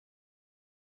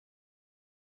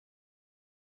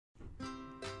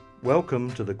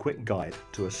Welcome to the quick guide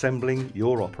to assembling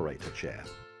your operator chair.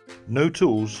 No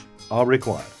tools are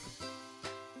required.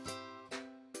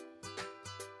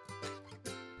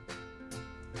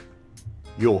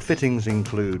 Your fittings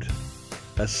include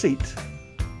a seat,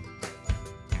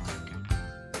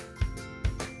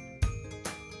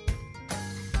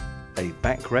 a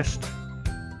backrest,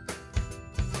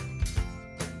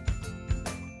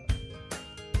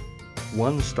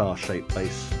 one star-shaped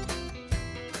base,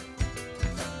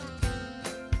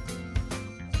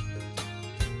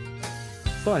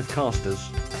 five casters,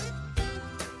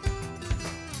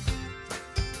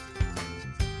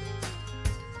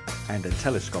 and a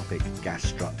telescopic gas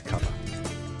strut cover.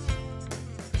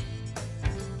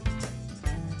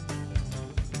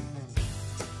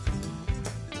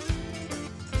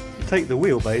 Take the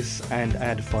wheelbase and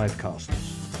add 5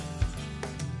 casters.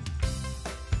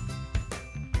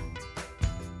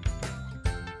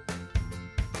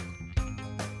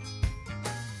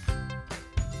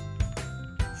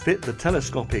 Fit the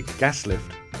telescopic gas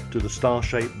lift to the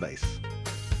star-shaped base.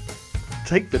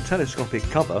 Take the telescopic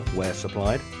cover, where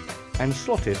supplied, and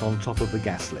slot it on top of the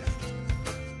gas lift.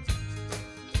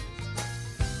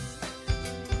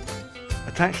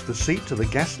 Attach the seat to the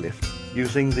gas lift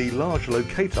using the large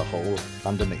locator hole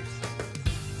underneath.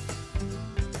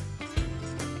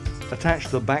 Attach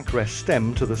the backrest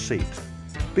stem to the seat.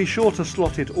 Be sure to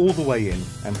slot it all the way in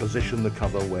and position the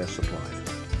cover where supplied.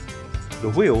 The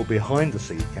wheel behind the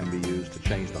seat can be used to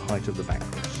change the height of the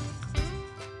backrest.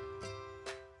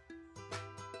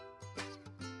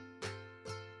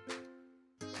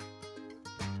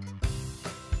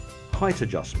 Height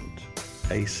adjustment.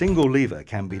 A single lever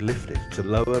can be lifted to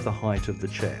lower the height of the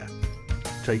chair.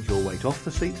 Take your weight off the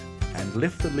seat and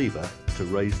lift the lever to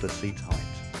raise the seat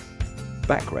height.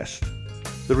 Backrest.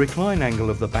 The recline angle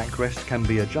of the backrest can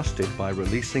be adjusted by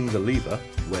releasing the lever,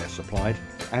 where supplied,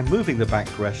 and moving the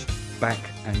backrest back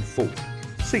and forward.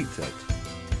 Seat tilt.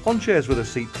 On chairs with a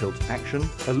seat tilt action,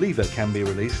 a lever can be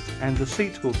released and the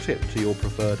seat will tip to your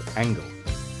preferred angle.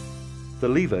 The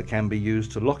lever can be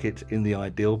used to lock it in the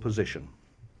ideal position.